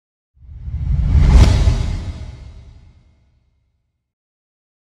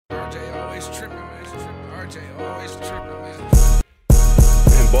always tripping, man. RJ always tripping, man.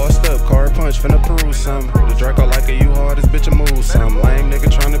 And bossed up, card punch, finna peruse some. The Draco like a U-Haul, this bitch a move some. Lame nigga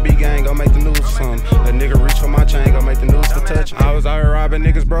tryna be gang, gon' make the news some. A nigga reach for my chain, gon' make the news for touch. I was out here robbing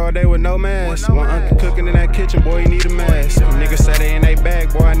niggas broad day with no mask. One uncle cooking in that kitchen, boy, you need a mask. Niggas say they in they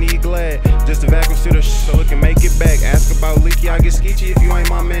bag, boy, I need glad. Just to vacuum seal the so it can make it back. Ask about leaky, I get skeechy if you ain't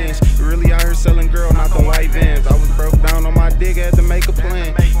my mans. You really out here selling girl, not them white vans. I was broke down on my dick, had to make a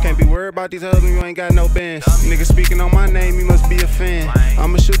plan. Can't be worried about these hoes when you ain't got no bands. Niggas speaking on my name, you must be a fan.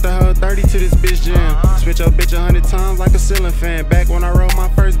 I'ma shoot the whole 30 to this bitch jam. Switch your bitch 100 times like a ceiling fan. Back when I rolled my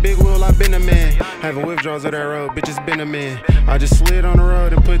first big wheel, I been a man. Having withdrawals of that road, bitches been a man. I just slid on the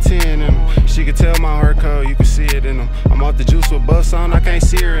road and put 10 in them. She could tell my heart cold, you can see it in them. I'm off the juice with buffs on, I can't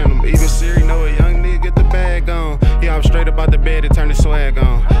see her in them. Even Siri know a young nigga get the bag on. He hop straight up out the bed and turn his swag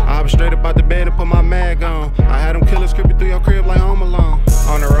on. I hop straight up out the bed and put my mag on. I had them killers creeping through your crib like Home Alone.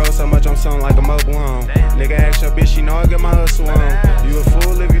 On the road so much I'm sounding like a mobile home. Nigga ask your bitch, she know I get my hustle on. You a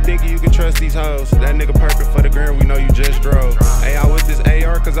fool if you think you can trust these hoes. That nigga perfect for the gram, we know you just drove. Hey, I with this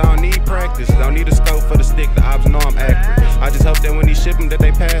AR cause I don't need practice. Don't need a scope for the stick, the ops know I'm accurate. I just hope that when he ship them that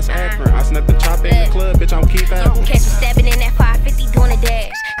they pass accurate. I snuck the chop in the club, bitch, I'm keep out. You can catch me stepping in that 550 doing a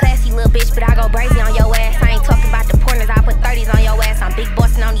dash. Classy little bitch, but I go brazy on your ass. I ain't talking about the pointers, I put 30s on your ass. I'm big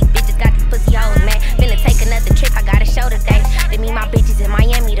bossing on these bitches, got these pussy hoes, man. Finna take another trip, I got a show today. They meet my bitches in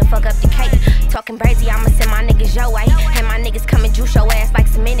Miami to fuck up the cake. Talking brazy, I'ma send my niggas your way. And my niggas come and juice your ass like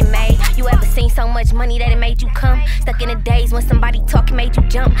some Minute Maid. You ever seen so much money that it made you come? Stuck in the days when somebody talking made you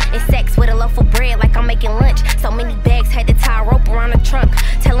jump. And sex with a loaf of bread like I'm making lunch. So many bags, had to tie a rope around the trunk.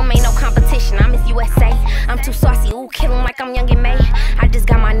 Tell them ain't no competition, I'm Miss USA. I'm too saucy, ooh, kill 'em like I'm Young and May. I just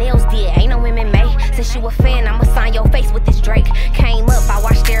got my nails did, ain't no women May. Since you a fan, I'ma sign your face with this Drake. Came up, I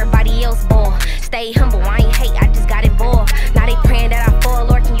watched everybody else ball. Stay humble, I ain't hate, I just got involved. Now they praying that I fall,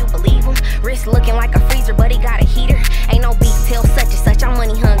 Lord, can you believe them? Wrist looking like a freezer, but it got a heater. Ain't no beef, tell such and such, I'm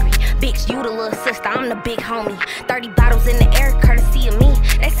money hungry. Bitch, you the little sister, I'm the big homie. 30 bottles in the air, courtesy of me.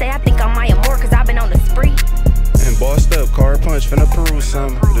 They say I think I'm Maya Moore, cause I've been on the spree. And bossed up, card punch, finna peruse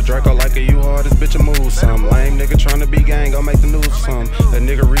some. The Draco like a U-Haul, this bitch a move some. Lame nigga tryna be gang, gon' make the news some. A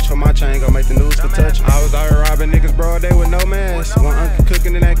nigga reach for my chain, gon' make the news for touch. I was out here robbing niggas broad day with no mask. One uncle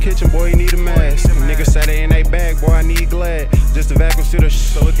cooking in that kitchen, boy, you need a mask. Niggas say they in they bag, boy, I need glad. Just to vacuum seal the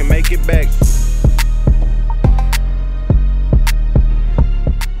so it can make it back.